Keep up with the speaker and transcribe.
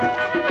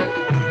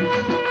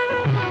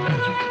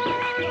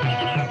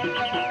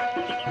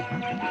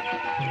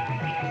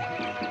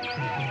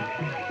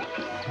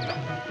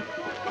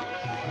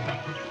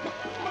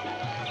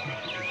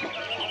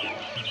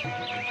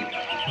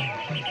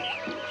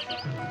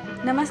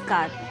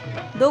नमस्कार।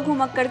 दो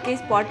घुमक्कड़ के इस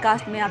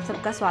पॉडकास्ट में आप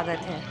सबका स्वागत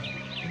है।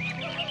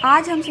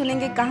 आज हम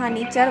सुनेंगे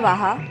कहानी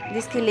चरवाहा,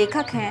 जिसके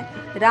लेखक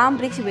हैं राम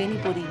वृक्ष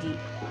बेनीपुरी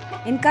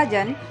जी। इनका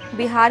जन्म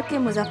बिहार के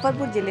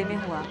मुजफ्फरपुर जिले में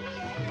हुआ।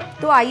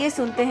 तो आइए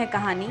सुनते हैं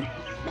कहानी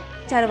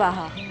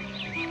चरवाहा।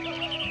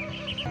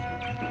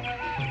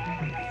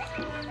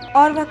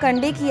 और वह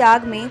कंडे की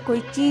आग में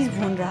कोई चीज़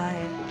भून रहा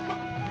है।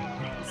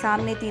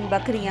 सामने 3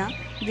 बकरियां,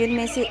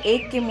 जिनमें से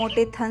एक के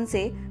मोटे थन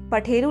से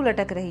पठेरू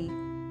लटक रही।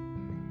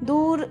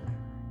 दूर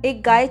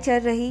एक गाय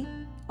चर रही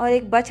और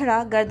एक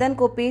बछड़ा गर्दन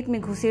को पेट में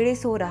घुसेड़े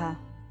सो रहा।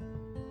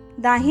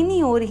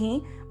 दाहिनी ओर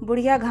ही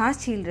बुढ़िया घास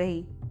छील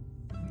रही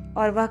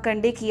और वह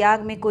कंडे की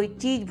आग में कोई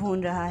चीज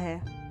भून रहा है।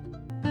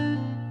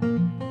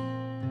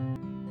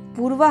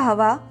 पूर्वा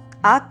हवा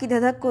आग की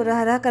धधक को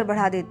रह रह कर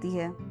बढ़ा देती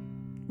है।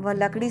 वह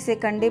लकड़ी से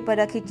कंडे पर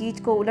रखी चीज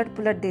को उलट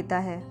पुलट देता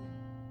है।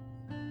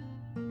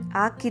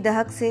 आग की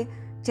दहक से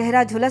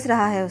चेहरा झुलस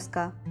रहा है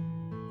उसका,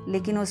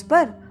 लेकिन उस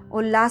पर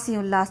उल्लास ही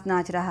उल्लास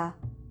नाच रहा।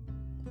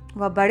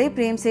 वह बड़े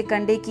प्रेम से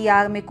कंडे की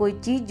आग में कोई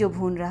चीज जो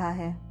भून रहा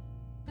है।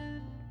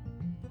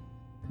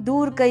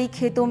 दूर कई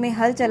खेतों में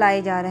हल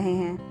चलाए जा रहे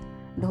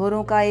हैं।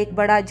 ढोरों का एक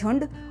बड़ा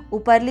झुंड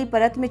ऊपरली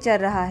परत में चर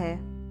रहा है।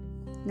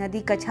 नदी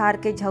कछार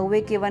के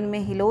झौवे के वन में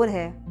हिलोर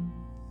है।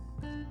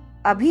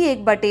 अभी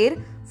एक बटेर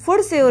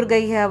फुड़ से उड़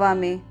गई है हवा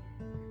में,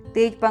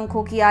 तेज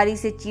पंखों की आरी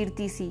से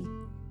चीरती सी।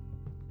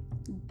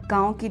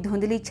 गांव की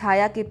धुंधली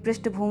छाया के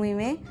पृष्ठभूमि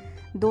में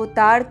 2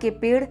 ताड़ के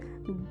पेड़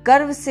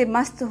गर्व से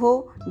मस्त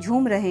हो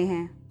झूम रहे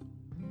हैं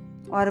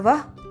और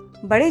वह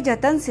बड़े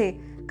जतन से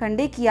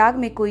कंडे की आग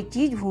में कोई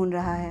चीज भून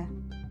रहा है।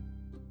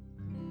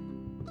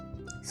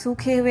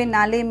 सूखे हुए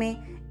नाले में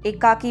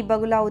एकाकी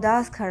बगुला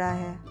उदास खड़ा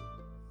है।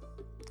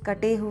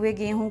 कटे हुए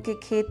गेहूं के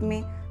खेत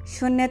में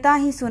शून्यता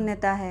ही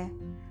शून्यता है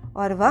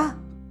और वह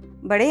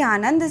बड़े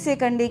आनंद से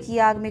कंडे की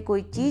आग में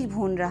कोई चीज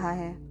भून रहा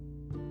है।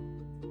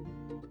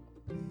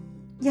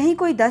 यही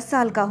कोई 10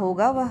 साल का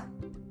होगा वह।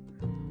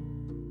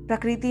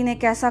 प्रकृति ने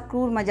कैसा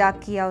क्रूर मजाक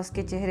किया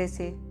उसके चेहरे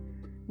से।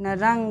 न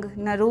रंग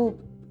न रूप,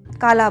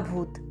 काला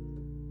भूत।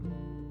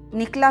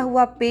 निकला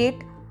हुआ पेट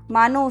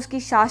मानो उसकी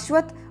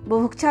शाश्वत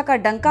बुभुक्षा का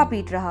डंका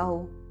पीट रहा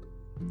हो।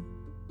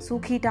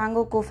 सूखी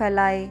टांगों को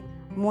फैलाए,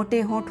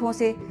 मोटे होठों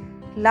से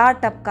लार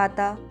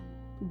टपकाता,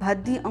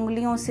 भद्दी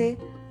उंगलियों से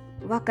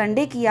वह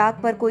कंडे की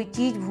आग पर कोई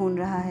चीज भून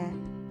रहा है।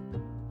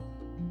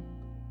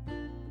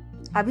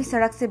 अभी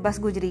सड़क से बस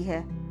गुजरी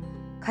है,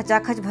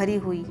 खचाखच भरी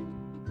हुई।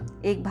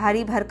 एक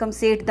भारी भरकम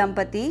सेठ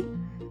दंपति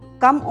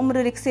कम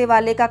उम्र रिक्शे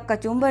वाले का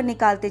कचूम्बर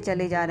निकालते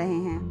चले जा रहे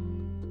हैं।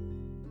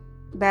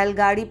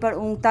 बैलगाड़ी पर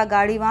ऊँघता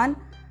गाड़ीवान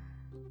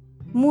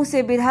मुंह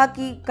से बिरहा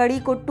की कड़ी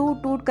को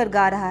टूट टूट कर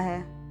गा रहा है।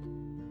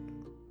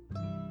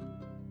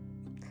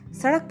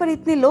 सड़क पर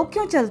इतने लोग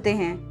क्यों चलते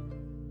हैं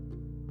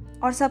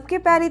और सबके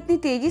पैर इतनी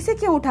तेजी से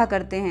क्यों उठा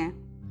करते हैं?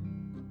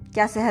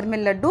 क्या शहर में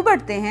लड्डू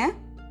बंटते हैं?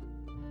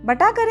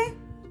 बटा करें,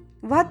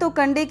 वह तो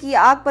कंडे की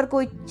आग पर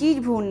कोई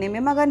चीज भूनने में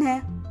मगन है।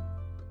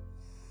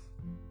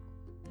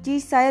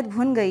 चीज शायद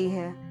भुन गई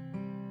है।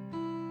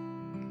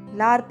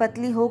 लार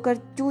पतली होकर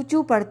चू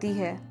चू पड़ती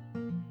है।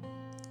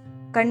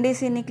 कंडे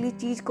से निकली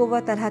चीज को वह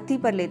तलहत्ती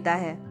पर लेता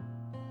है।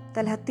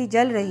 तलहत्ती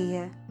जल रही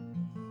है,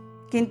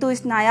 किंतु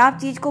इस नायाब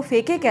चीज को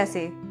फेंके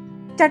कैसे?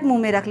 चट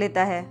मुंह में रख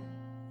लेता है।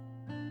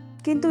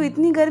 किंतु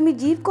इतनी गर्मी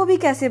जीभ को भी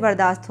कैसे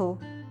बर्दाश्त हो?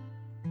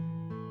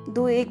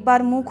 एक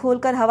बार मुंह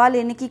खोलकर हवा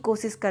लेने की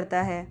कोशिश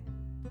करता है,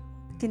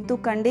 किंतु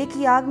कंडे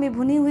की आग में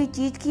भुनी हुई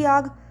चीज की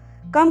आग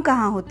कम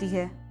कहाँ होती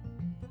है।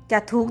 क्या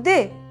थूक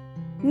दे?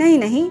 नहीं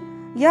नहीं,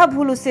 यह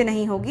भूल उससे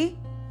नहीं होगी।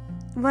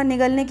 वह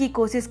निगलने की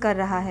कोशिश कर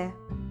रहा है।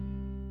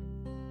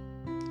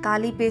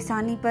 काली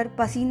पेशानी पर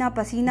पसीना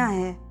पसीना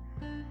है।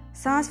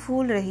 सांस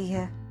फूल रही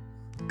है,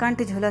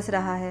 कंठ झुलस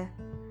रहा है।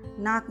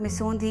 नाक में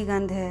सोंधी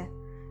गंध है,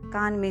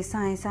 कान में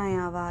साए साए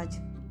आवाज।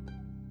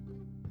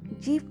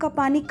 जीभ का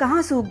पानी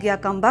कहाँ सूख गया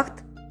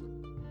कमबख्त?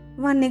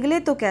 वह निगले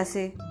तो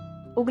कैसे,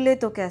 उगले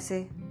तो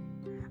कैसे?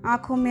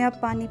 आंखों में अब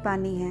पानी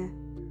पानी है।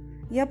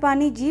 यह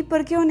पानी जीभ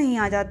पर क्यों नहीं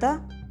आ जाता?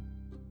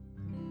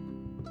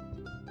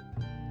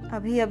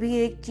 अभी अभी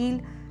एक चील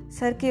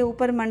सर के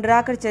ऊपर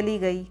मंडरा कर चली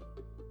गई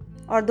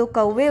और 2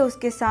 कौवे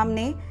उसके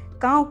सामने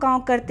कांव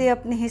कांव करते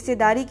अपनी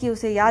हिस्सेदारी की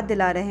उसे याद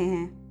दिला रहे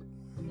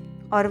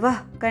हैं। और वह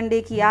कंडे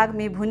की आग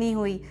में भुनी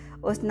हुई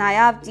उस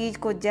नायाब चीज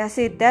को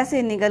जैसे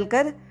तैसे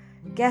निगलकर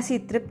कैसी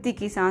तृप्ति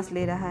की सांस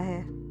ले रहा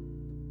है।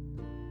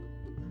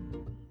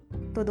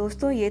 तो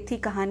दोस्तों, ये थी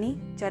कहानी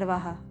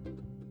चरवाहा।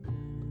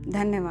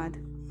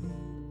 धन्यवाद।